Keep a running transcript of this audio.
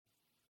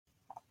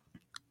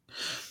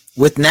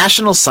With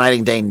National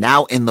Signing Day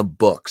now in the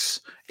books,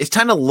 it's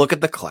time to look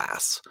at the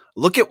class,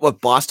 look at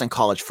what Boston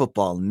College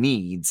football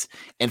needs,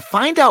 and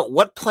find out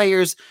what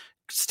players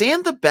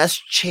stand the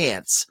best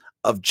chance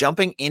of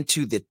jumping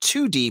into the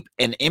two deep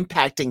and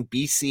impacting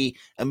BC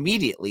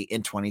immediately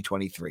in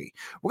 2023.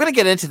 We're going to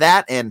get into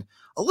that and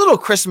a little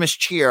Christmas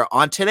cheer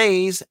on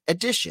today's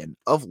edition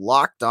of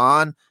Locked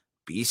On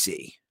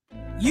BC.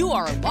 You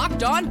are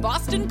Locked On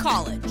Boston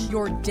College,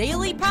 your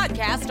daily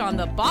podcast on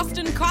the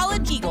Boston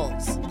College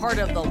Eagles, part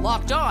of the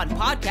Locked On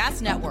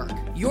Podcast Network,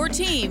 your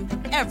team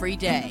every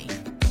day.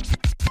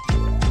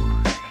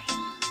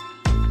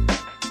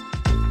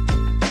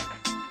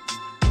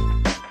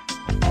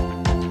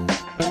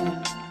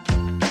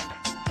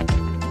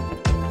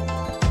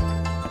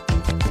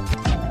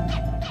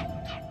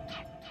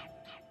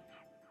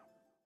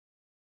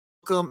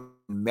 Welcome.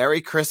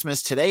 Merry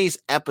Christmas. Today's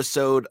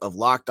episode of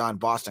Locked On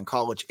Boston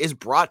College is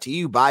brought to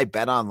you by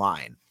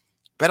BetOnline.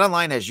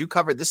 BetOnline has you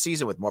covered this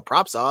season with more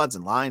props, odds,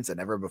 and lines than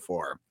ever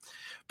before.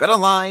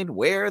 BetOnline,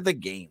 where the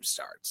game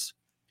starts.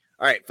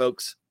 All right,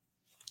 folks,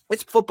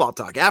 it's football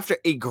talk. After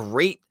a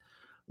great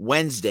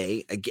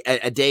Wednesday,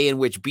 a day in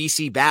which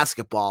BC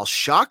basketball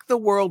shocked the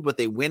world with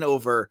a win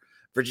over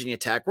Virginia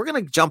Tech, we're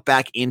going to jump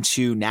back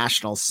into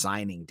National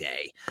Signing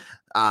Day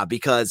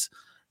because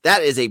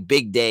that is a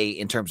big day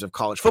in terms of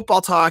college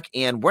football talk,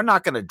 and we're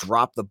not going to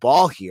drop the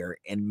ball here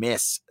and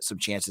miss some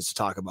chances to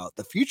talk about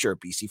the future of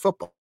BC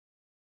football.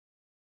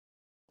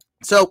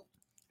 So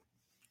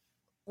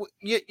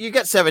you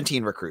got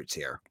 17 recruits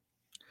here.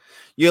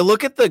 You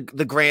look at the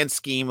grand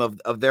scheme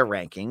of their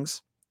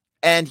rankings,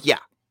 and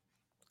yeah,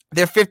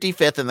 they're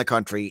 55th in the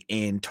country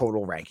in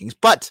total rankings.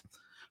 But,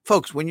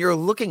 folks, when you're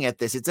looking at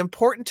this, it's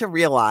important to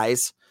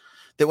realize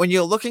that when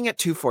you're looking at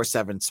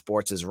 247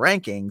 Sports'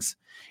 rankings,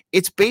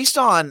 it's based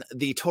on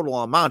the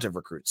total amount of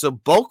recruits. So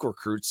bulk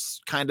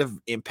recruits kind of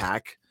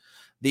impact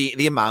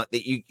the amount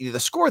that the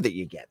score that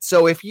you get.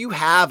 So if you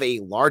have a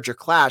larger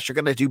class, you're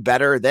going to do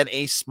better than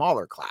a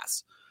smaller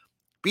class.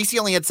 BC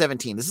only had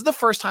 17. This is the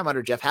first time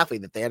under Jeff Hafley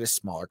that they had a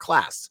smaller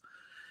class.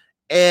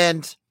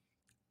 And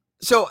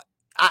so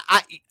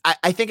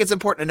I think it's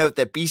important to note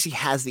that BC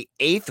has the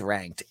 8th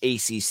ranked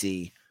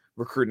ACC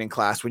recruiting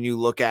class when you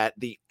look at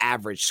the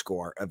average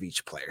score of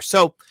each player.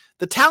 So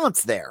the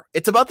talent's there.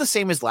 It's about the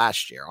same as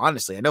last year.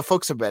 Honestly, I know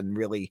folks have been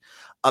really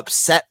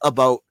upset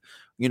about,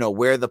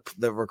 where the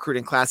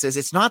recruiting class is.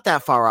 It's not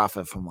that far off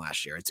from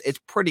last year. It's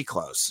pretty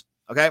close.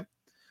 Okay.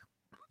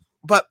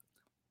 But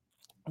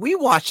we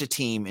watched a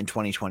team in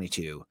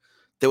 2022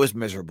 that was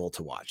miserable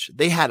to watch.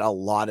 They had a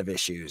lot of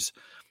issues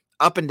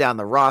up and down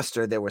the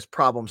roster. There was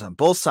problems on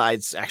both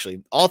sides,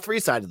 actually all three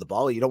sides of the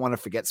ball. You don't want to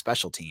forget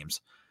special teams.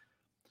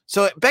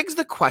 So it begs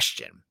the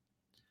question,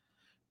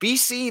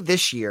 BC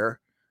this year,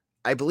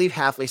 I believe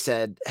Hafley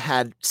said,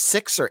 had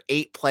 6 or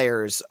 8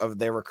 players of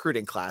their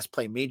recruiting class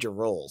play major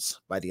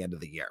roles by the end of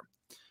the year.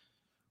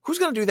 Who's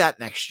going to do that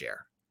next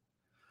year?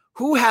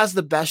 Who has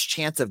the best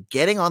chance of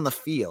getting on the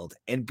field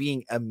and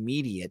being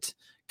immediate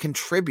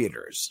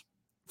contributors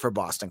for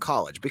Boston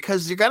College?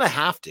 Because you're going to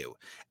have to.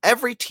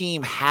 Every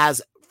team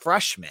has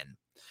freshmen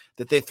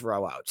that they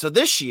throw out. So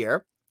this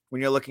year, when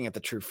you're looking at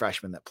the true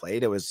freshmen that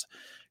played, it was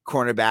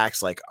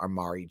cornerbacks like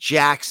Amari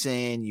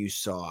Jackson. You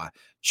saw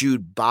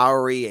Jude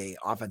Bowery, a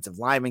offensive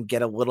lineman,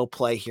 get a little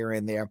play here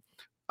and there.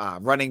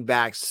 Running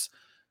backs,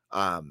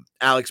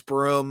 Alex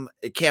Broom,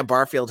 Cam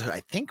Barfield, who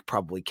I think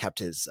probably kept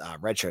his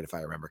red shirt, if I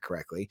remember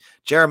correctly.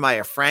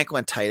 Jeremiah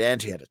Franklin, tight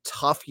end, who had a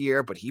tough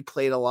year, but he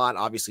played a lot.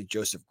 Obviously,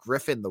 Joseph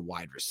Griffin, the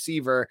wide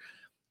receiver.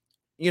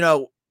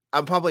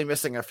 I'm probably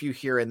missing a few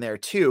here and there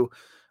too.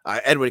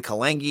 Edwin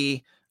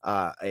Kalengi,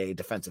 a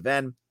defensive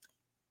end.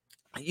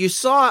 You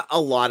saw a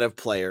lot of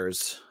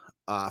players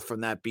from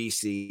that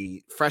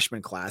BC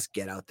freshman class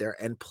get out there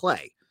and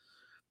play.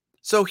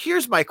 So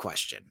here's my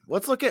question.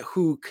 Let's look at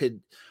who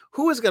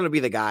is going to be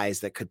the guys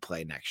that could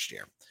play next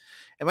year.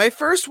 And my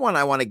first one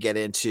I want to get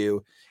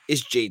into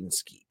is Jaden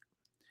Skeet.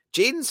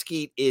 Jaden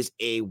Skeet is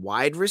a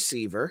wide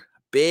receiver,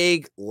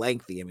 big,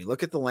 lengthy. I mean,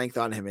 look at the length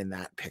on him in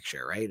that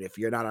picture, right? If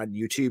you're not on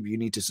YouTube, you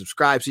need to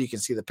subscribe so you can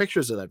see the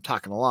pictures that I'm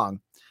talking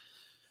along.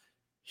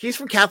 He's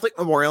from Catholic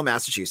Memorial,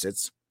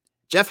 Massachusetts.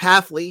 Jeff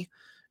Hafley,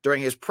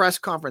 during his press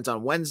conference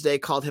on Wednesday,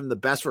 called him the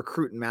best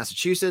recruit in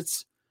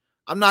Massachusetts.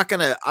 I'm not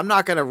gonna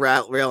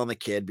rail on the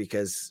kid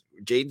because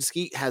Jaden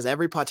Skeet has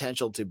every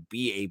potential to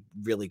be a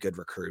really good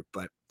recruit.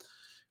 But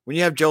when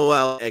you have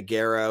Joel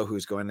Aguero,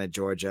 who's going to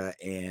Georgia,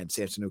 and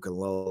Samson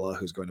Ukalolola,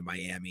 who's going to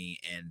Miami,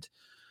 and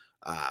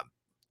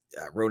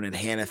Ronan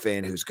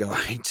Hannafin, who's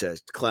going to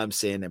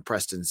Clemson, and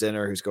Preston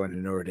Zinner, who's going to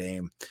Notre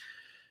Dame,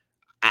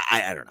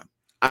 I don't know.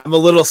 I'm a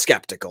little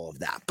skeptical of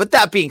that. But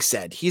that being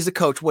said, he's a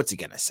coach. What's he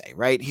going to say,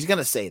 right? He's going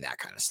to say that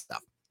kind of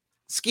stuff.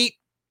 Skeet,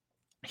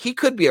 he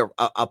could be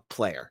a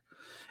player.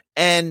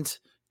 And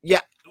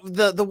yeah,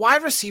 the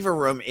wide receiver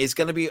room is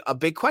going to be a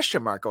big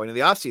question mark going into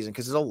the offseason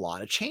because there's a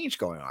lot of change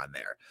going on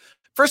there.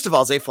 First of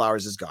all, Zay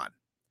Flowers is gone.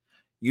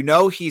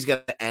 He's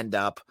going to end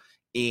up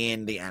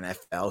in the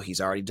NFL. He's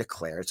already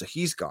declared, so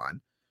he's gone.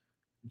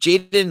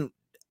 Jaden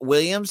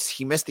Williams,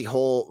 he missed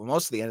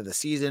most of the end of the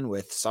season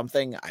with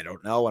something. I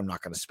don't know. I'm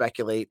not going to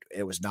speculate.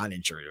 It was not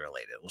injury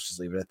related. Let's just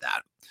leave it at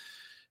that.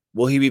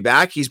 Will he be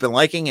back? He's been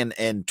liking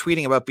and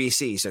tweeting about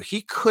BC, so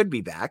he could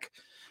be back.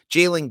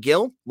 Jalen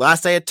Gill,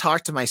 last I had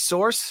talked to my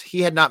source,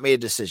 he had not made a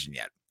decision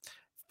yet.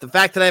 The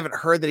fact that I haven't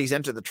heard that he's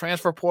entered the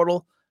transfer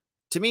portal,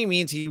 to me,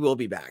 means he will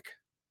be back.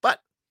 But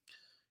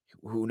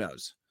who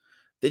knows?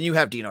 Then you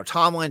have Dino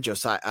Tomlin,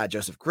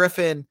 Joseph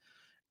Griffin,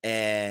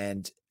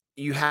 and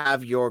you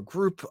have your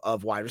group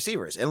of wide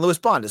receivers, and Lewis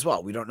Bond as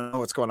well. We don't know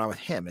what's going on with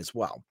him as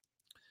well.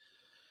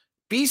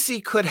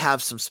 BC could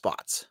have some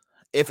spots.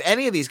 If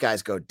any of these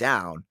guys go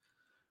down,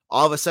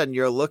 all of a sudden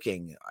you're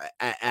looking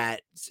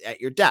at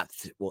your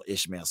depth. Will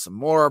Ishmael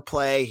Samora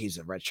play? He's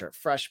a redshirt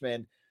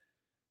freshman.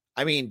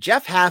 I mean,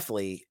 Jeff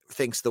Hafley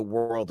thinks the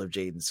world of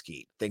Jaden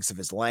Skeet, thinks of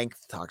his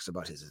length, talks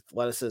about his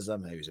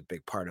athleticism. He was a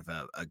big part of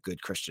a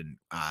good Christian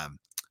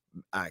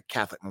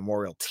Catholic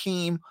Memorial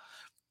team.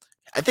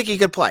 I think he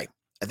could play.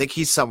 I think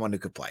he's someone who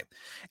could play.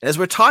 And as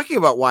we're talking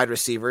about wide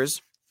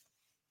receivers,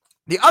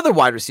 the other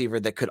wide receiver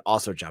that could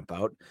also jump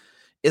out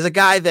is a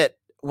guy that,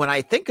 when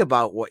I think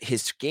about what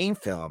his game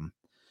film,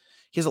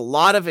 he has a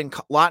lot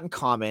in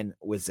common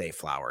with Zay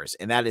Flowers,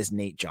 and that is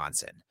Nate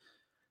Johnson.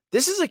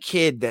 This is a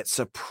kid that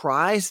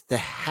surprised the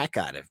heck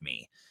out of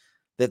me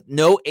that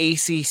no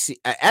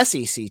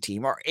SEC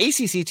team, or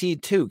ACC team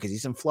too, because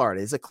he's in Florida.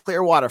 He's a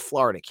Clearwater,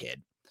 Florida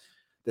kid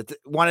that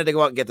wanted to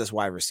go out and get this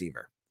wide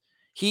receiver.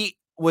 He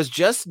was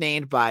just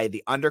named by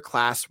the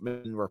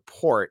Underclassmen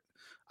Report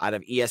out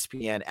of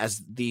ESPN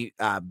as the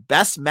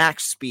best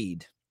max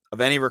speed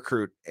of any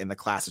recruit in the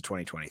class of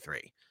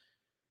 2023.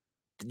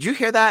 Did you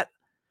hear that?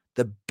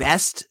 The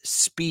best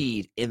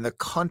speed in the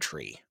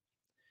country.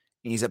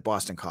 And he's at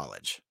Boston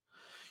College.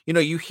 You know,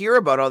 you hear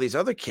about all these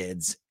other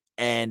kids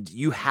and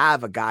you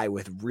have a guy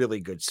with really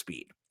good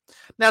speed.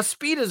 Now,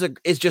 speed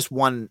is just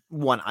one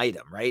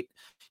item, right?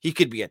 He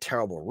could be a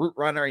terrible route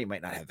runner. He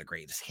might not have the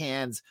greatest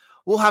hands.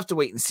 We'll have to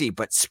wait and see.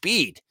 But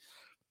speed,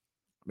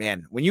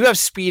 man, when you have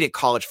speed at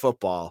college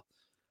football,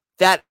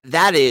 that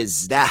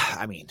is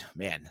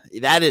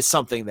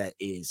something that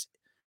is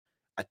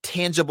a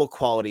tangible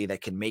quality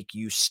that can make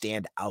you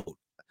stand out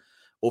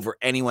over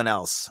anyone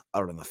else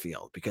out on the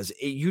field, because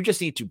you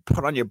just need to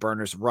put on your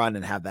burners, run,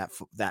 and have that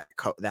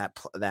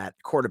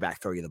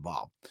quarterback throw you the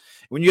ball.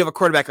 When you have a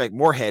quarterback like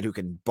Moorhead who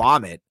can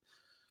bomb it,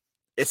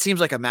 it seems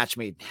like a match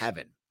made in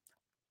heaven.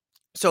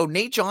 So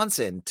Nate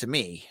Johnson, to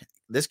me,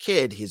 this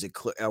kid, he's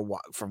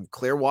from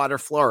Clearwater,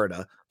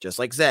 Florida, just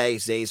like Zay.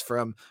 Zay's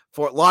from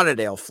Fort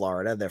Lauderdale,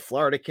 Florida. They're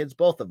Florida kids,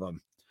 both of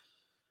them.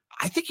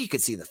 I think he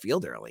could see the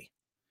field early.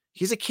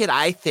 He's a kid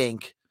I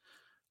think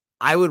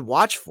I would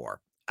watch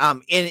for.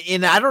 And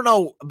I don't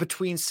know,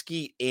 between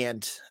Skeet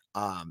and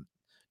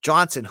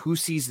Johnson, who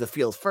sees the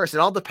field first. It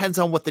all depends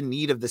on what the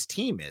need of this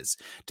team is.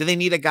 Do they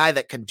need a guy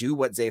that can do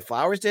what Zay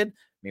Flowers did?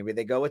 Maybe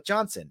they go with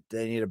Johnson. Do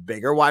they need a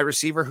bigger wide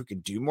receiver who can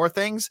do more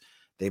things?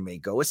 They may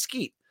go with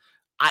Skeet.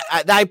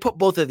 I put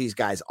both of these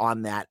guys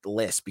on that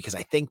list because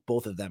I think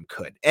both of them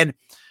could. And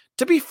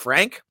to be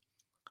frank,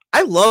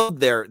 I love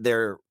their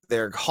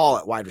haul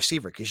at wide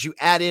receiver, because you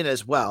add in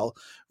as well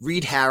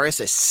Reed Harris,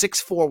 a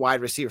 6'4"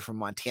 wide receiver from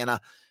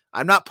Montana.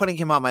 I'm not putting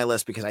him on my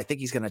list because I think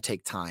he's going to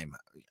take time.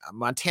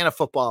 Montana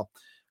football,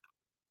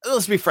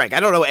 let's be frank, I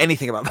don't know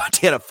anything about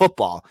Montana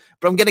football,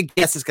 but I'm going to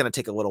guess it's going to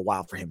take a little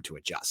while for him to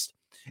adjust.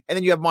 And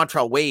then you have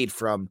Montrell Wade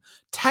from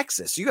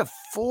Texas. So you have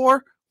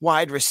 4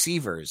 wide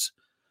receivers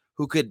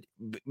who could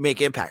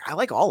make impact. I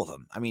like all of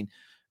them. I mean,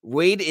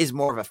 Wade is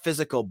more of a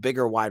physical,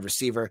 bigger wide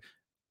receiver.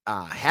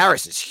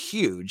 Harris is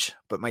huge,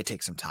 but might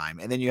take some time.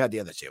 And then you have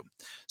the other 2.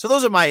 So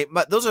those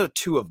are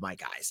 2 of my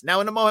guys. Now,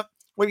 in a moment,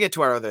 we'll get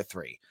to our other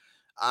 3,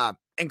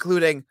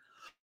 including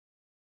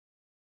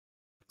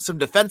some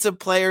defensive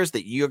players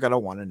that you're going to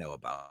want to know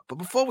about. But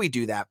before we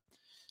do that,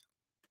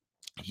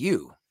 did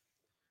you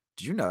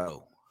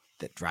know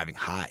that driving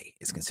high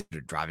is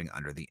considered driving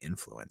under the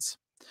influence?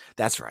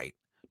 That's right.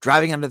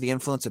 Driving under the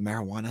influence of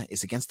marijuana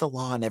is against the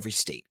law in every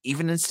state,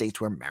 even in states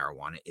where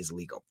marijuana is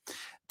legal.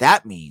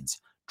 That means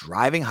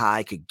driving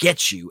high could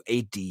get you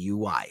a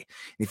DUI. And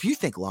if you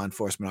think law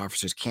enforcement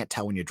officers can't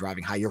tell when you're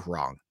driving high, you're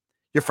wrong.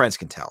 Your friends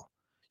can tell.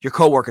 Your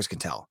coworkers can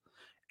tell.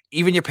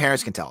 Even your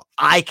parents can tell.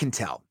 I can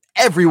tell.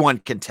 Everyone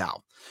can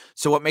tell.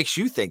 So what makes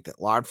you think that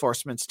law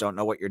enforcement don't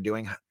know what you're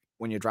doing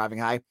when you're driving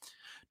high?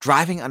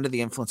 Driving under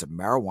the influence of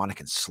marijuana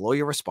can slow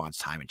your response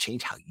time and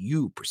change how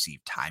you perceive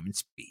time and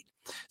speed.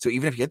 So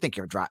even if you think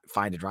you're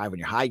fine to drive when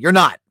you're high, you're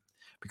not.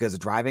 Because the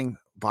driving,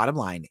 bottom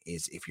line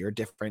is, if you're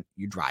different,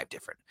 you drive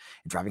different.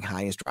 And driving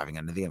high is driving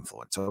under the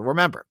influence. So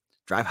remember,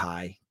 drive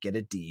high, get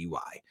a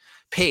DUI.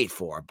 Paid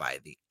for by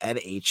the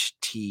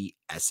NHTSA.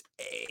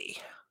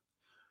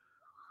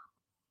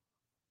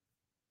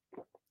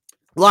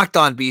 Locked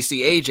on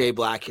BC, AJ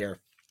Black here.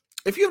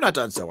 If you have not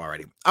done so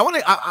already, I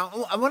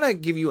want to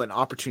give you an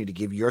opportunity to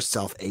give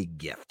yourself a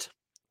gift.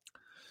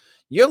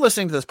 You're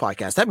listening to this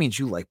podcast. That means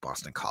you like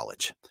Boston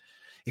College.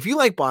 If you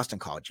like Boston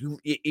College,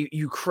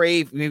 you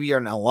crave, maybe you're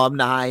an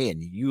alumni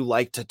and you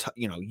like to,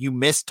 you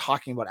miss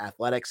talking about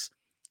athletics.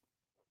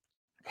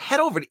 head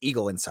over to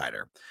Eagle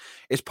Insider.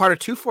 It's part of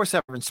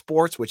 247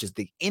 Sports, which is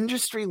the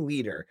industry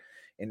leader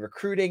in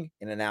recruiting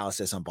and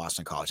analysis on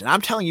Boston College. And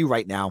I'm telling you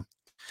right now,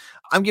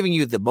 I'm giving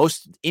you the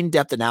most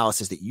in-depth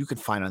analysis that you can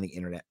find on the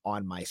internet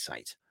on my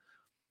site.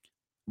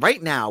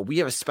 Right now, we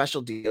have a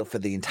special deal for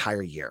the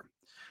entire year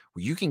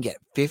where you can get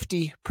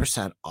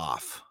 50%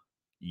 off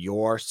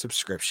your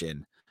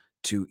subscription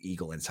to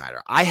Eagle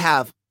Insider. I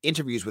have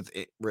interviews with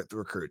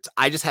recruits.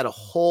 I just had a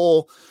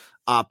whole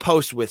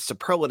post with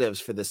superlatives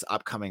for this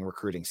upcoming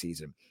recruiting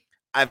season.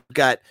 I've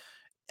got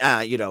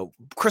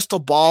crystal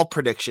ball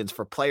predictions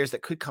for players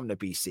that could come to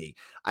BC.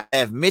 I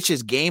have Mitch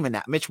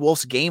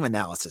Wolf's game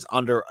analysis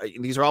under,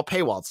 these are all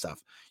paywall stuff.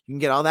 You can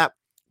get all that,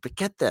 but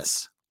get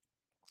this.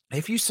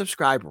 If you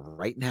subscribe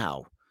right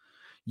now,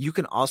 you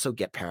can also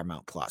get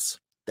Paramount Plus.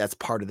 That's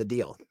part of the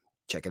deal.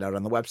 Check it out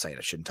on the website.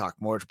 I shouldn't talk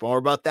more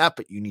about that,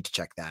 but you need to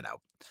check that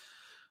out.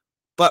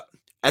 But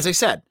as I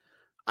said,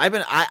 I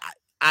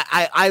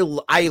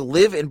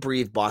live and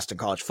breathe Boston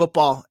College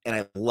football, and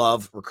I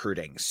love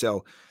recruiting.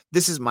 So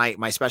this is my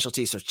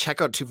specialty. So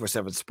check out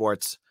 247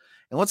 Sports,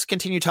 and let's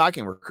continue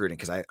talking recruiting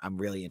because I'm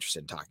really interested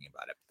in talking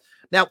about it.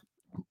 Now,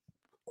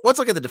 let's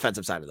look at the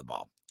defensive side of the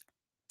ball,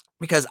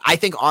 because I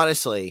think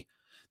honestly,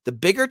 the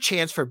bigger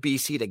chance for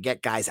BC to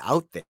get guys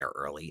out there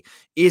early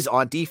is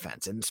on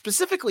defense, and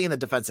specifically in the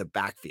defensive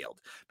backfield,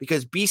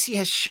 because BC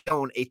has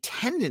shown a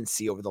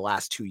tendency over the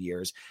last 2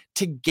 years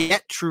to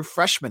get true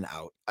freshmen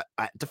out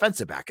at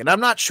defensive back. And I'm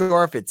not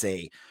sure if it's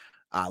a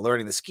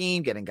learning the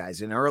scheme, getting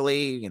guys in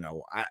early,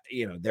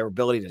 their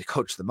ability to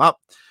coach them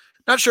up.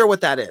 Not sure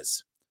what that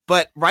is,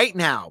 but right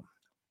now,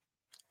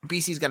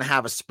 BC is going to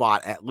have a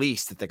spot at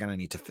least that they're going to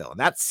need to fill, and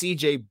that's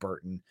CJ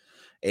Burton,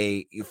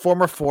 a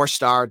former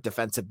 4-star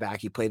defensive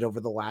back. He played over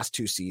the last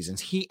 2 seasons.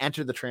 He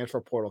entered the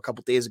transfer portal a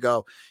couple days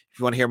ago. If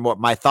you want to hear more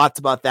my thoughts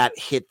about that,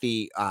 hit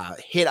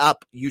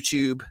up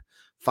YouTube,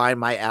 find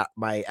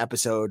my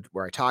episode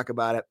where I talk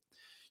about it.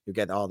 You'll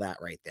get all that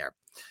right there.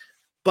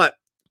 But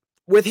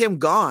with him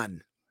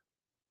gone,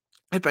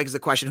 it begs the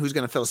question, who's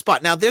going to fill a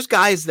spot? Now, there's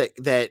guys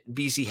that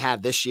BC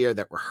had this year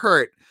that were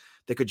hurt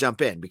that could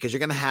jump in, because you're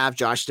going to have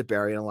Josh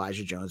DeBerry and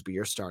Elijah Jones be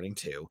your starting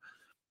 2.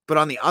 But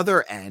on the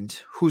other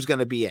end, who's going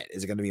to be it?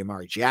 Is it going to be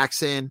Amari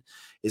Jackson?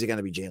 Is it going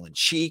to be Jalen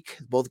Cheek?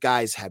 Both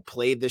guys had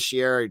played this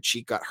year.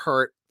 Cheek got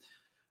hurt.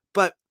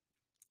 But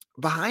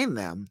behind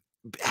them,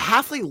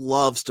 Hafley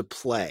loves to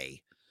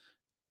play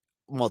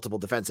multiple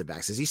defensive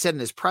backs. As he said in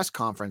his press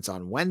conference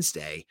on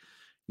Wednesday,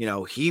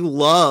 he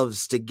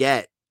loves to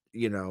get,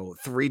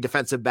 3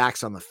 defensive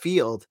backs on the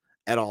field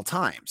at all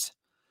times.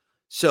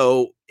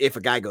 So if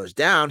a guy goes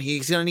down,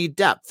 he's going to need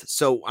depth.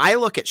 So I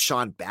look at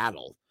Sean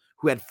Battle,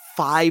 who had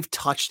 5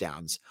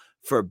 touchdowns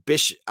for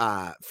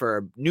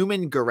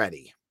Newman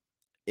Goretti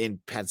in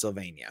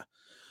Pennsylvania.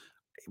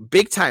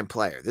 Big time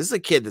player. This is a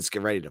kid that's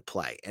getting ready to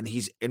play, and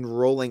he's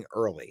enrolling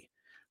early.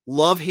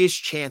 Love his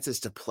chances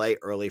to play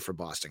early for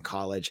Boston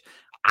College.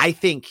 I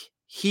think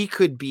he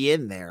could be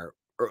in there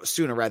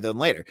sooner rather than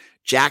later.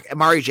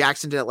 Amari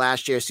Jackson did it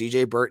last year.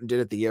 CJ Burton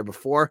did it the year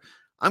before.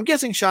 I'm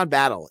guessing Sean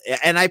Battle,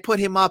 and I put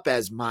him up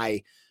as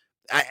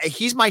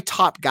he's my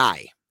top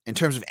guy in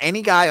terms of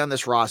any guy on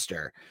this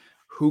roster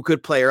who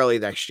could play early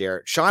next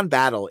year. Sean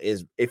Battle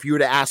is, if you were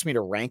to ask me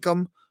to rank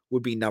him,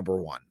 would be number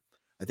 1.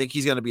 I think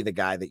he's going to be the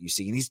guy that you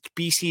see, and he's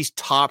BC's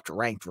top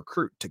ranked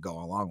recruit to go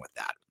along with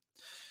that.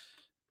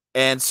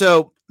 And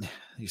so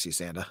you see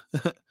Santa.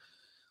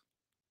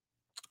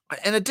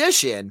 In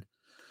addition,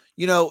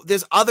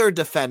 there's other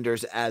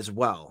defenders as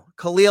well.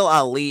 Khalil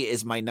Ali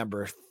is my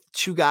number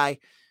 2 guy.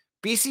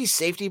 BC's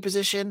safety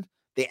position,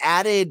 they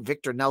added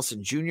Victor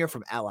Nelson Jr.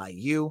 from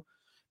LIU.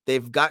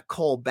 They've got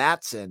Cole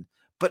Batson,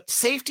 but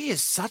safety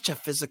is such a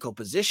physical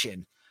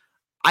position.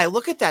 I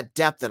look at that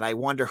depth and I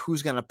wonder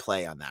who's going to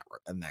play in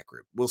that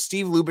group. Will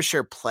Steve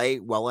Lubisher play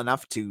well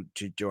enough to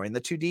join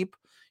the 2 deep?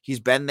 He's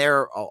been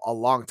there a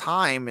long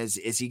time. Is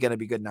he going to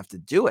be good enough to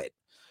do it?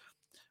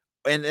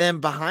 And then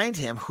behind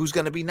him, who's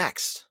going to be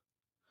next?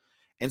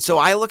 And so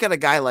I look at a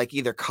guy like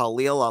either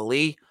Khalil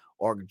Ali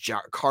or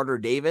Carter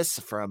Davis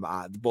from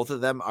both of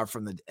them are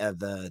from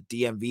the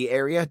DMV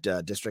area,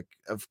 District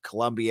of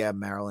Columbia,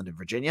 Maryland, and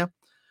Virginia.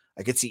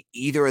 I could see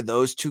either of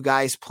those 2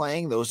 guys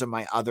playing. Those are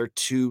my other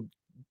 2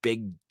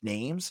 big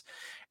names.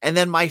 And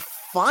then my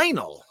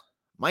final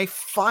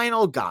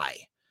guy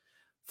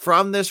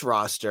from this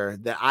roster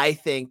that I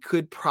think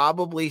could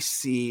probably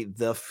see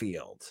the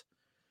field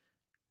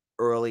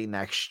early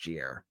next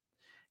year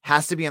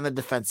has to be on the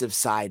defensive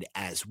side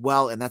as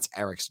well, and that's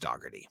Eric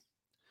Stoggerty.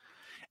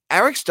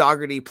 Eric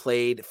Stoggerty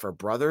played for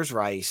Brothers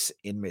Rice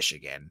in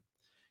Michigan.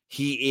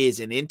 He is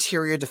an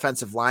interior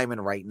defensive lineman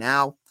right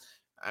now.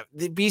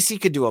 The BC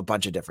could do a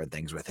bunch of different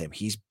things with him.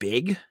 He's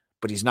big,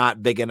 but he's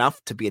not big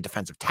enough to be a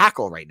defensive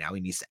tackle right now.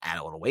 He needs to add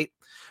a little weight.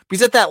 But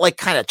he's at that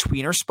kind of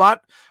tweener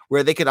spot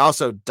where they could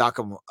also have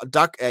him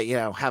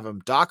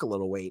dock a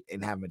little weight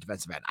and have him a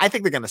defensive end. I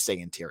think they're going to stay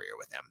interior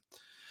with him.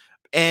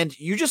 And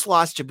you just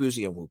lost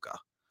Chibuzi Onwuka.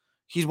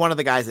 He's one of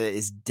the guys that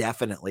is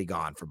definitely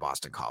gone for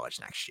Boston College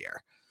next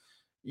year.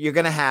 You're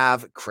going to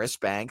have Chris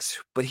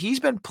Banks, but he's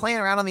been playing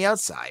around on the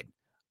outside.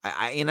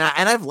 And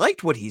I've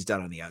liked what he's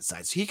done on the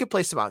outside, so he could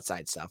play some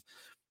outside stuff.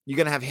 You're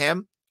gonna have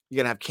him. You're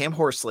gonna have Cam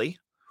Horsley,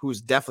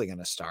 who's definitely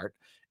gonna start,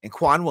 and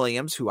Quan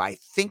Williams, who I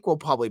think will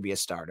probably be a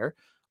starter.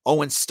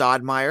 Owen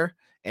Stodmeyer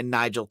and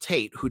Nigel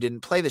Tate, who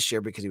didn't play this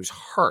year because he was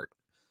hurt.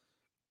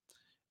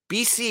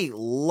 BC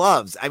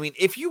loves. I mean,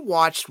 if you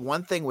watched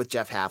one thing with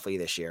Jeff Hafley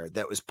this year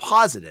that was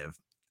positive,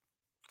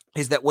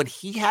 is that when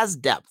he has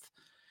depth,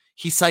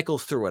 he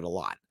cycles through it a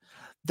lot.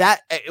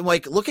 That,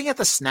 like, looking at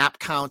the snap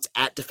counts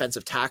at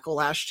defensive tackle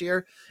last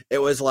year, it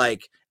was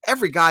like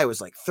every guy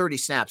was like 30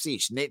 snaps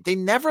each. And they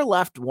never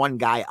left one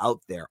guy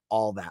out there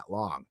all that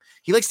long.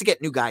 He likes to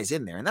get new guys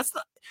in there. And that's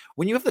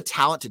when you have the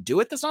talent to do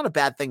it, that's not a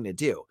bad thing to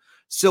do.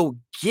 So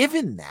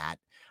given that,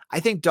 I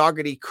think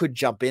Dougherty could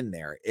jump in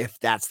there if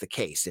that's the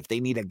case. If they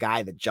need a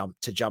guy to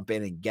jump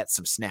in and get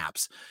some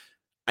snaps,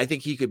 I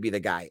think he could be the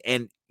guy.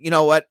 And you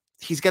know what?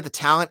 He's got the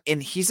talent,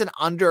 and he's Eric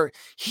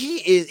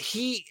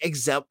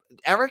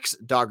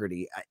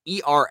Dougherty,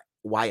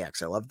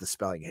 ERYX. I love the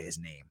spelling of his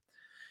name.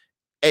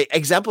 It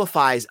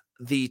exemplifies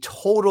the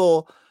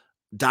total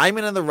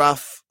diamond in the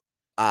rough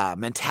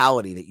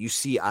mentality that you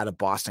see out of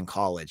Boston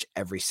College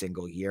every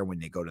single year when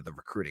they go to the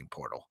recruiting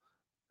portal.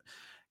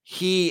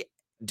 He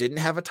didn't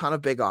have a ton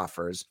of big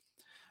offers,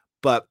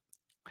 but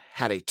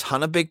had a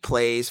ton of big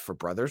plays for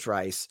Brothers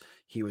Rice.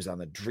 He was on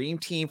the dream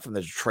team from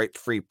the Detroit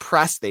Free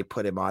Press. They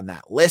put him on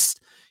that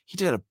list. He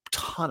did a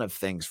ton of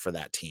things for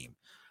that team.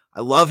 I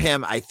love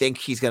him. I think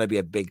he's going to be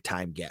a big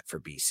time get for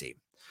BC.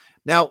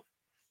 Now,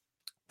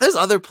 there's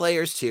other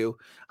players too.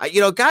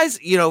 Guys,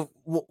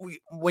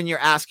 when you're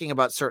asking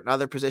about certain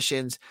other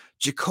positions,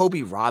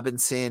 Jacoby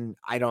Robinson,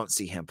 I don't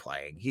see him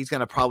playing. He's going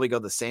to probably go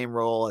the same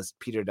role as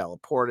Peter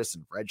Delaportis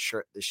in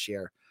redshirt this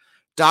year.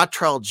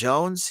 Dontrell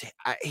Jones,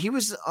 he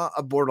was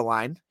a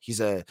borderline. He's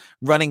a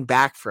running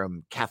back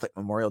from Catholic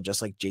Memorial,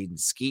 just like Jaden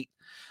Skeet.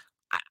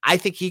 I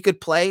think he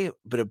could play,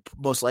 but it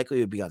most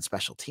likely would be on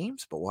special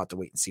teams, but we'll have to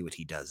wait and see what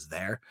he does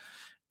there.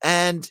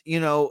 And,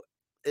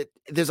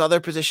 there's other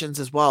positions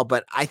as well,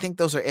 but I think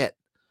those are it.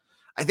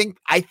 I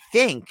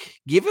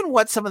think given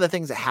what some of the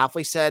things that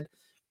Hafley said,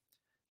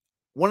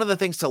 one of the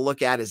things to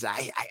look at is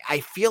I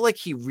feel like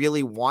he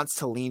really wants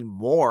to lean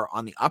more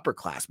on the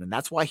upperclassmen.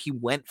 That's why he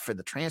went for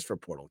the transfer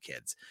portal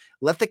kids.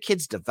 Let the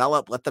kids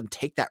develop, let them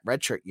take that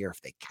redshirt year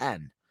if they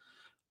can,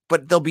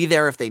 but they'll be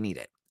there if they need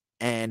it.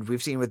 And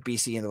we've seen with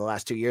BC in the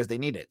last 2 years, they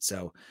need it.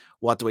 So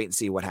we'll have to wait and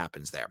see what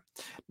happens there.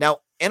 Now,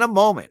 in a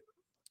moment,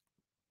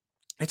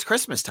 it's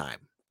Christmas time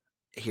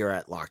here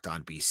at Locked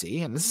On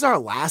BC. And this is our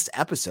last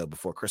episode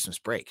before Christmas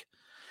break.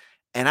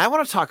 And I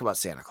want to talk about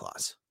Santa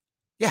Claus.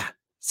 Yeah,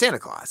 Santa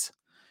Claus.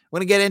 We're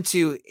going to get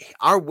into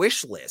our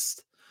wish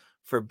list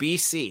for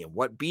BC and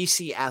what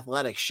BC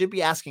athletics should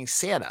be asking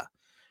Santa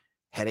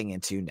heading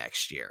into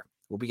next year.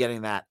 We'll be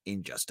getting that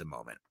in just a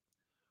moment.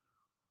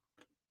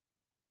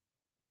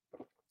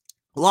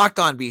 Locked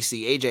On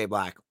BC, AJ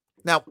Black.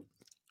 Now,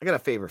 I got a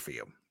favor for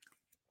you.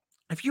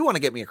 If you want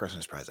to get me a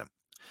Christmas present,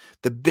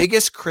 the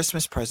biggest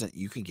Christmas present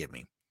you can give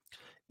me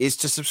is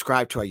to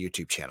subscribe to our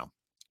YouTube channel.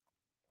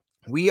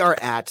 We are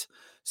at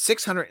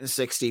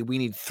 660. We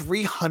need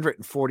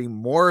 340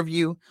 more of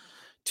you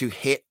to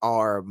hit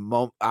our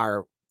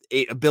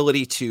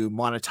ability to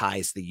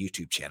monetize the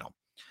YouTube channel.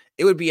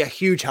 It would be a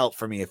huge help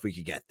for me if we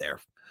could get there,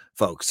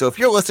 folks. So if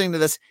you're listening to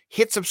this,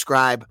 hit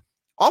subscribe.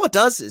 All it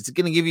does is it's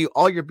going to give you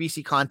all your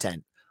BC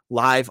content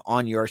live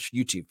on your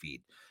YouTube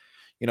feed.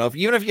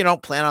 Even if you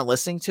don't plan on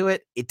listening to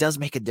it, it does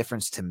make a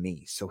difference to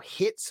me. So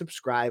hit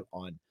subscribe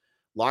on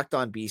Locked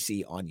On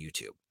BC on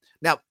YouTube.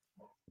 Now,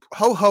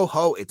 ho, ho,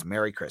 ho, it's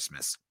Merry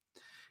Christmas.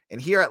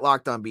 And here at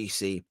Locked On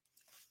BC,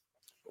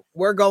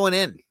 we're going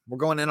in. We're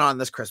going in on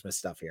this Christmas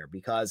stuff here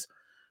because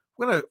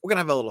we're gonna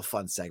have a little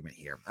fun segment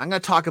here. I'm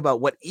going to talk about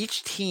what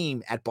each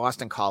team at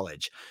Boston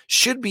College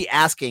should be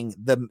asking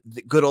the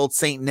good old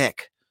St.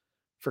 Nick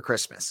for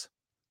Christmas.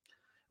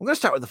 I'm going to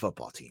start with the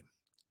football team.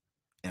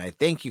 And I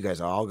think you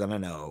guys are all going to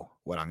know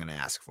what I'm going to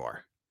ask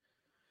for.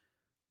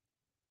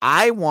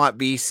 I want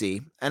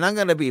BC, and I'm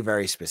going to be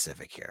very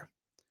specific here,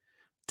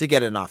 to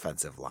get an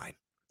offensive line.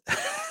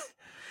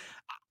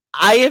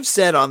 I have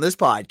said on this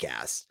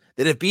podcast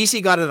that if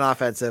BC got an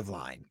offensive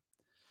line,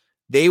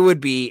 they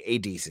would be a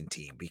decent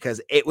team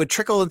because it would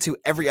trickle into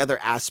every other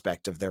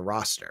aspect of their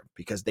roster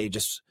because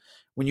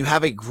when you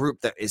have a group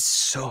that is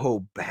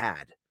so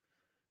bad,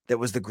 that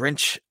was the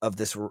Grinch of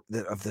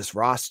this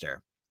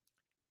roster,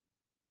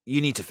 you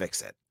need to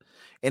fix it.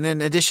 And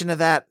in addition to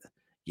that,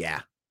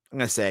 yeah, I'm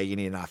going to say you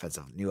need an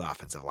new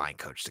offensive line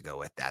coach to go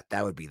with that.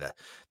 That would be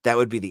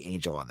the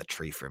angel on the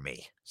tree for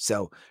me.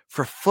 So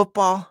for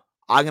football,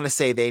 I'm going to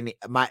say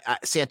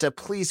Santa,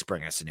 please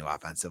bring us a new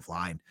offensive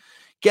line.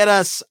 Get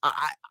us.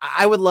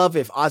 I would love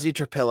if Ozzie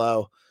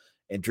Trapillo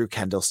and Drew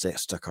Kendall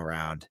stuck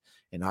around.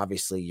 And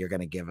obviously you're going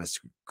to give us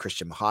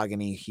Christian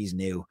Mahogany. He's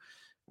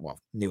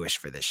newish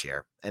for this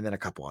year. And then a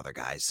couple other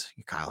guys,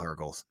 Kyle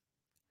Hergels,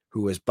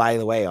 who is, by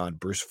the way, on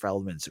Bruce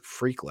Feldman's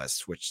freak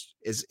list, which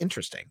is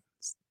interesting.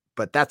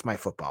 But that's my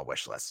football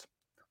wish list.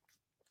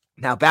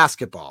 Now,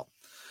 basketball.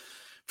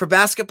 For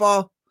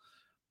basketball,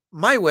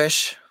 my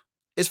wish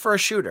is for a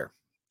shooter.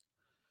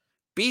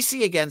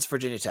 BC against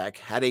Virginia Tech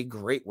had a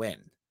great win,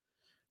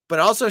 but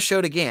also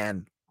showed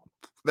again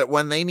that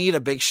when they need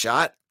a big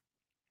shot,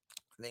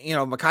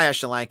 Mekhi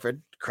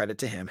Ashton-Langford, credit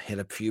to him, hit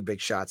a few big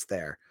shots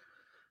there.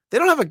 They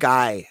don't have a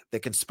guy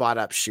that can spot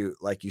up shoot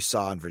like you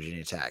saw in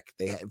Virginia Tech.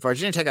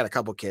 Virginia Tech got a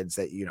couple kids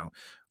that,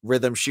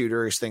 rhythm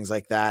shooters, things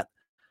like that.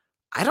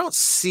 I don't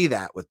see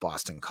that with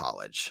Boston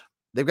College.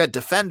 They've got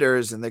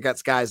defenders and they've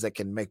got guys that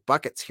can make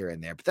buckets here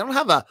and there, but they don't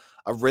have a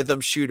rhythm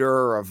shooter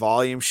or a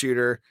volume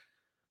shooter.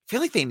 I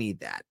feel like they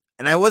need that.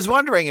 And I was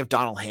wondering if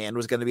Donald Hand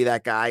was going to be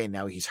that guy, and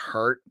now he's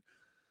hurt.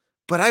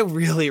 But I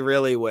really,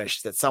 really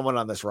wish that someone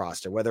on this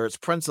roster, whether it's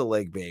Prince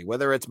Aligbe,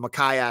 whether it's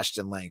Mekhi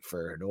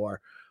Ashton-Langford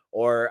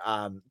or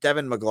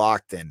Devin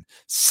McLaughlin,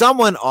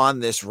 someone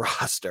on this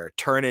roster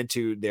turn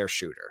into their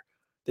shooter.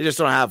 They just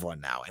don't have one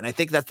now. And I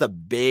think that's the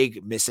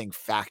big missing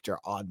factor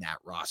on that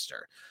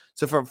roster.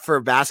 So for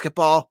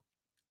basketball,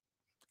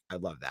 I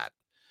love that.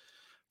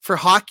 For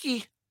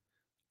hockey,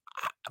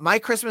 my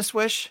Christmas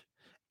wish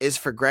is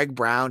for Greg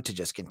Brown to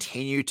just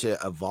continue to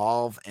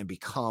evolve and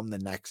become the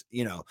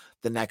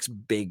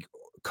next big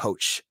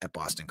coach at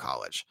Boston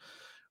College.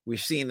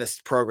 We've seen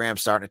this program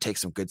starting to take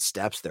some good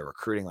steps. They're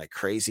recruiting like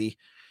crazy.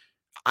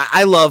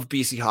 I love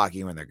BC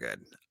hockey when they're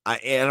good.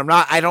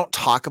 I don't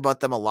talk about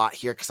them a lot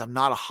here because I'm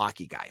not a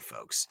hockey guy,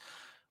 folks.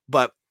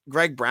 But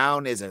Greg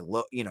Brown is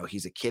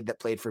he's a kid that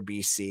played for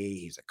BC.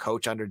 He's a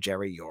coach under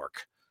Jerry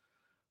York.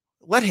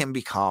 Let him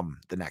become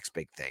the next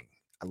big thing.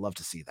 I'd love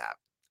to see that.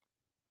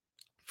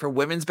 For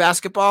women's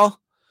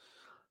basketball,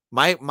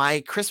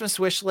 my Christmas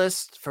wish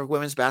list for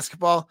women's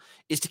basketball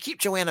is to keep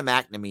Joanna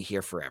McNamee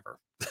here forever.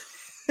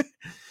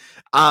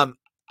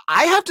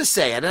 I have to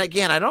say, and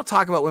again, I don't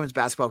talk about women's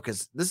basketball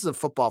because this is a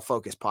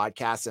football-focused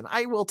podcast, and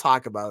I will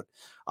talk about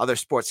other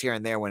sports here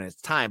and there when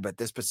it's time, but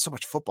there's been so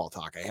much football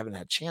talk, I haven't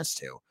had a chance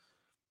to.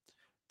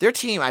 Their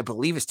team, I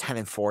believe, is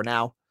 10-4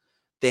 now.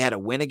 They had a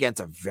win against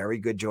a very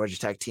good Georgia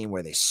Tech team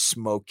where they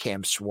smoked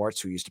Cam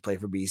Schwartz, who used to play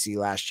for BC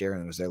last year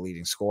and was their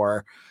leading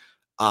scorer.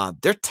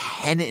 They're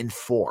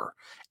 10-4,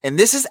 and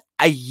this is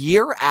a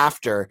year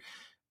after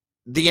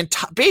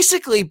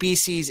basically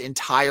BC's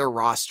entire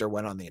roster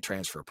went on the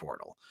transfer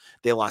portal.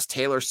 They lost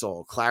Taylor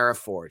Soule, Clara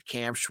Ford,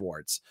 Cam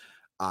Schwartz.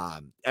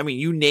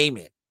 You name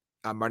it.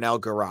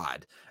 Marnell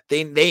Garrod.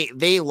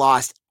 They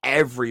lost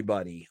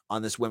everybody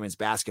on this women's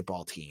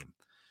basketball team,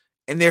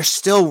 and they're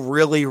still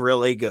really,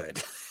 really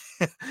good.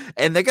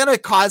 And they're going to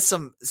cause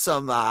some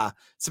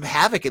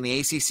havoc in the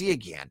ACC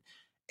again.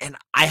 And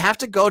I have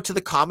to go to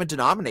the common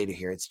denominator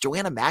here. It's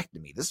Joanna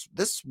McNamee.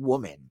 This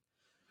woman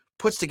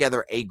puts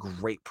together a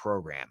great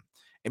program,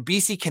 and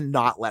BC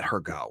cannot let her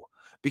go,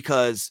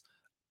 because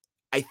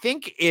I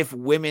think if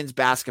women's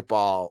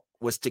basketball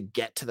was to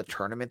get to the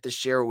tournament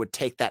this year, it would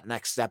take that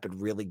next step and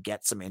really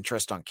get some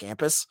interest on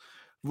campus.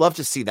 Love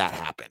to see that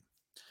happen.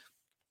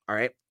 All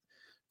right.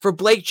 For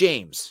Blake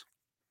James,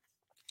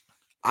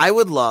 I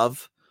would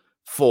love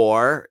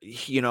for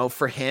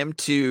him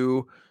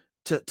to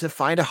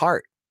find a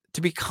heart, to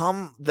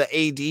become the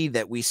AD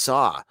that we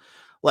saw.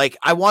 Like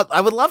I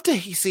would love to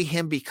see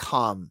him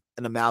become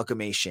an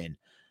amalgamation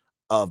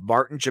of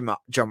Martin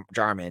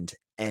Jarmond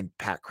and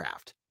Pat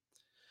Kraft.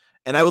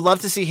 And I would love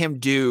to see him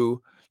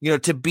to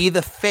be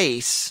the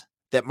face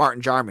that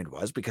Martin Jarmond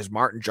was, because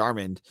Martin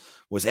Jarmond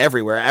was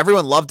everywhere.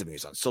 Everyone loved him. He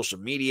was on social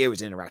media. He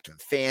was interacting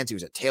with fans. He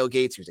was at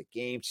tailgates. He was at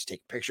games. He was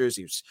taking pictures.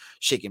 He was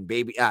shaking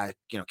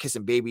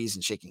kissing babies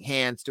and shaking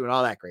hands, doing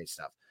all that great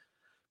stuff.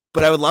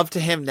 But I would love to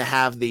him to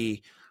have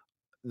the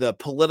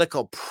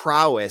political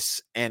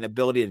prowess and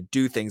ability to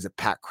do things that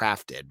Pat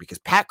Kraft did, because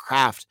Pat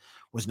Kraft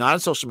was not on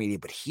social media,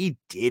 but he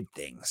did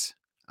things.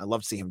 I'd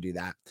love to see him do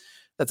that.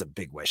 That's a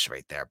big wish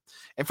right there.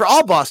 And for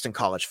all Boston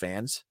College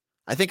fans,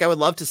 I think I would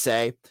love to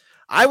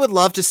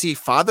see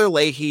Father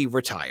Leahy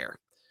retire.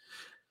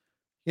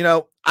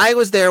 I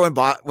was there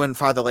when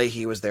Father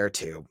Leahy was there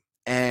too.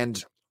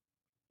 And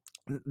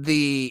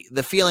the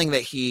feeling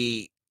that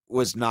he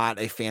was not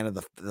a fan of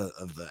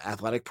the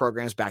athletic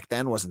programs back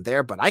then wasn't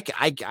there, but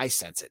I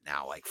sense it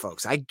now. Like,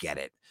 folks, I get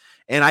it.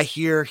 And I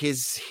hear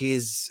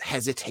his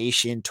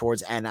hesitation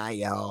towards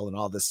NIL and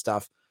all this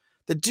stuff.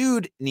 The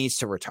dude needs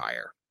to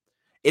retire.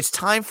 It's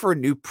time for a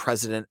new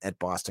president at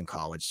Boston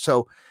College.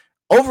 So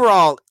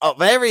overall,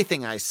 of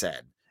everything I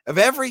said, of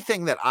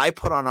everything that I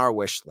put on our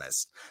wish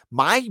list,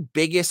 my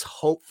biggest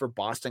hope for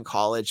Boston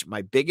College,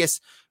 my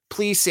biggest,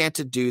 please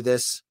Santa do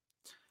this,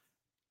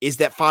 is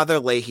that Father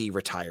Leahy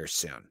retires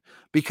soon.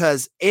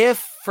 Because if,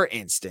 for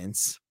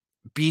instance,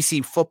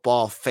 BC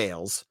football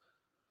fails,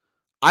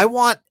 I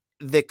want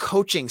the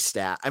coaching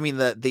staff,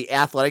 the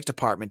athletic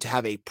department, to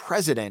have a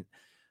president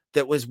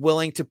that was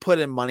willing to put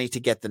in money to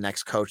get the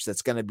next coach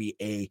that's going to be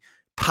a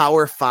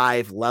Power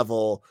 5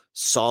 level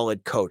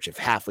solid coach if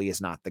Hafley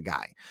is not the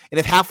guy. And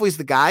if Hafley's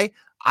the guy,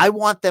 I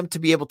want them to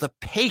be able to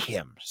pay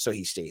him so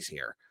he stays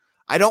here.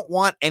 I don't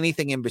want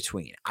anything in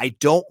between. I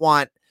don't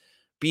want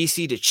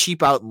BC to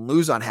cheap out and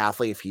lose on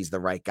Hafley if he's the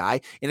right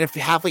guy. And if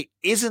Hafley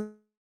isn't,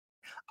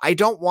 I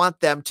don't want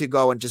them to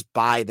go and just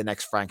buy the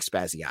next Frank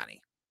Spaziani.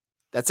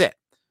 That's it.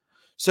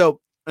 So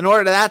in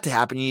order for that to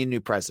happen, you need a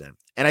new president.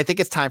 And I think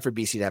it's time for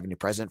BC to have a new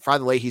president.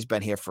 Father Lay, he's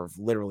been here for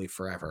literally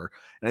forever.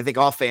 And I think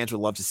all fans would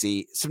love to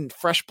see some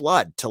fresh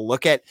blood to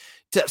look at,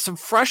 some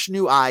fresh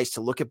new eyes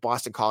to look at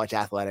Boston College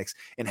athletics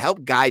and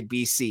help guide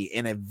BC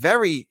in a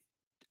very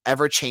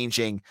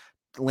ever-changing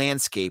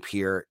landscape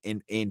here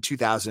in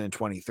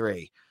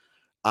 2023.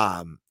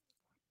 And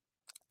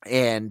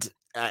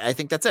I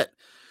think that's it.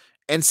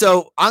 And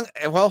so, I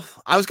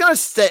was going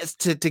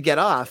to get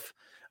off,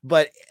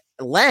 but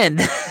Len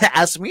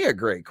asked me a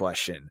great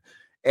question.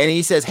 And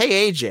he says,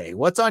 "Hey, AJ,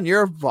 what's on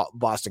your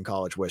Boston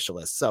College wish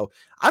list?" So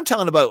I'm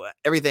telling about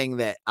everything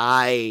that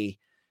I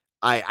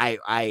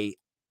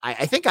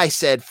think I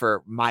said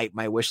for my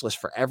wish list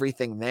for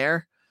everything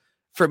there.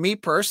 For me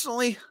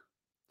personally,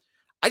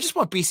 I just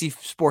want BC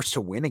sports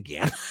to win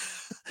again.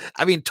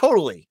 I mean,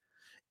 totally.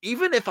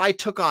 Even if I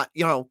took on,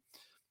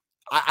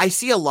 I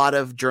see a lot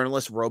of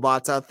journalist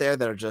robots out there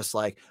that are just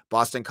like,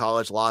 Boston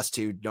College lost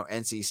to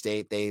NC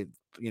State.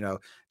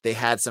 They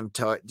had some,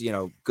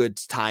 good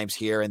times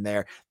here and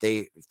there.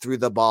 They threw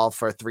the ball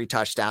for 3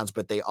 touchdowns,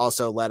 but they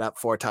also let up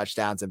 4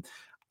 touchdowns. And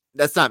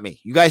that's not me.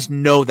 You guys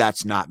know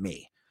that's not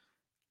me.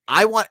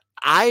 I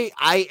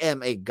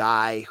am a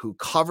guy who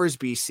covers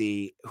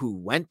BC, who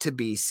went to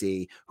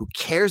BC, who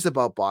cares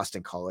about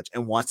Boston College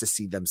and wants to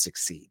see them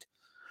succeed.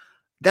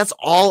 That's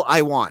all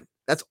I want.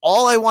 That's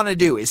all I want to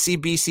do is see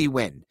BC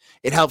win.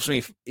 It helps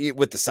me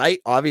with the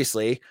site,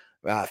 obviously,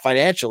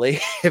 financially.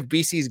 If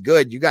BC is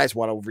good, you guys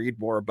want to read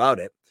more about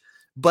it.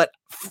 But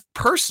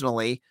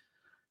personally,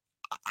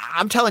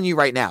 I'm telling you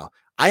right now,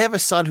 I have a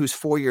son who's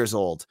 4 years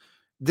old.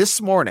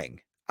 This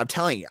morning, I'm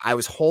telling you, I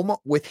was home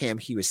with him.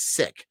 He was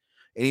sick.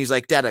 And he's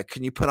like, "Dada,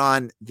 can you put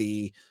on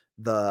the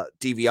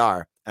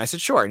DVR?" And I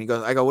said, "Sure." And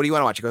I go, "What do you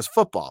want to watch?" He goes,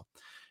 "Football."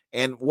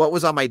 And what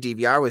was on my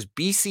DVR was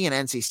BC and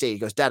NC State. He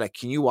goes, "Dada,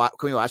 can we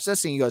watch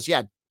this?" And he goes,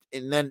 "Yeah."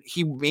 And then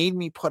he made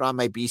me put on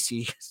my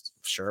BC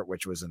shirt,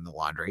 which was in the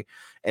laundry,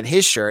 and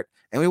his shirt,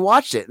 and we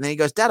watched it. And then he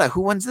goes, "Dada,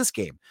 who wins this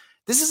game?"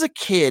 This is a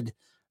kid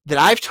that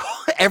I've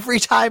told every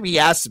time he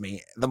asks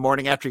me the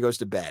morning after he goes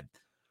to bed,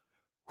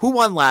 "Who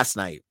won last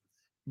night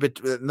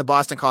in the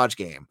Boston College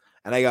game?"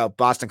 And I go,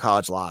 "Boston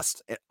College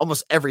lost,"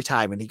 almost every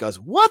time. And he goes,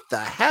 "What the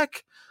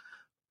heck?"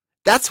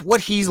 That's what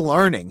he's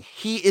learning.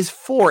 He is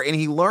 4 and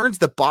he learns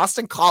that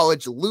Boston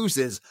College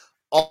loses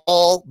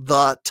all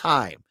the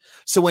time.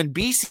 So when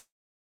BC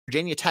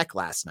Virginia Tech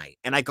last night,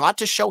 and I got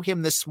to show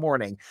him this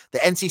morning the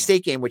NC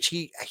State game, which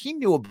he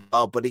knew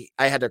about, but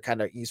I had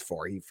to he's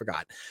 4, he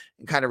forgot,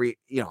 and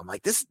I'm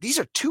like, these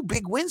are 2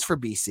 big wins for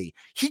BC.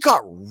 He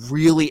got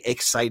really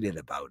excited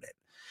about it.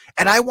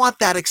 And I want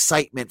that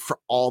excitement for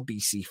all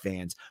BC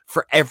fans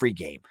for every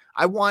game.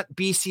 I want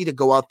BC to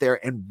go out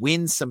there and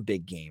win some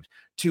big games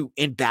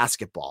in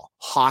basketball,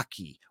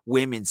 hockey,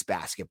 women's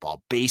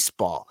basketball,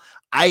 baseball.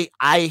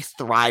 I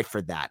thrive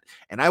for that.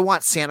 And I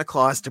want Santa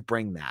Claus to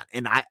bring that.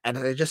 And as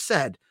I just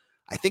said,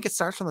 I think it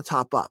starts from the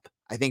top up.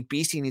 I think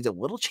BC needs a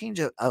little change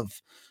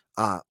of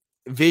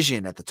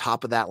vision at the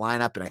top of that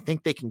lineup. And I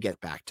think they can get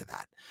back to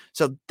that.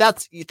 So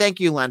thank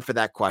you, Len, for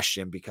that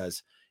question,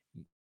 because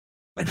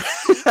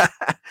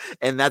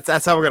and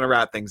that's how we're going to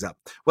wrap things up.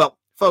 Well,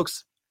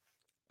 folks,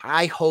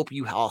 I hope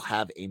you all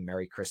have a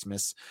Merry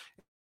Christmas.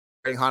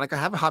 Hanukkah,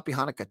 have a happy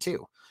Hanukkah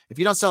too. If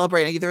you don't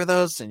celebrate either of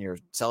those and you're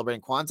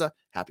celebrating Kwanzaa,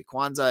 happy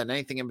Kwanzaa, and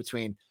anything in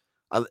between,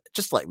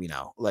 just let you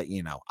know,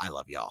 I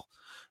love y'all.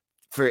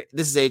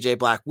 This is AJ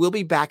Black. We'll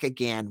be back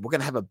again. We're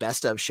going to have a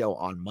best of show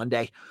on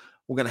Monday.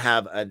 We're going to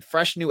have a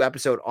fresh new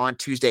episode on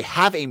Tuesday.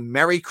 Have a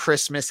Merry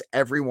Christmas,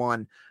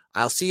 everyone.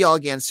 I'll see y'all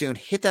again soon.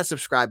 Hit that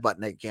subscribe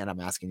button again.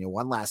 I'm asking you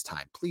one last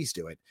time. Please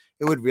do it.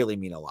 It would really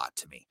mean a lot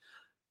to me.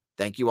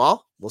 Thank you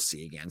all. We'll see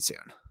you again soon.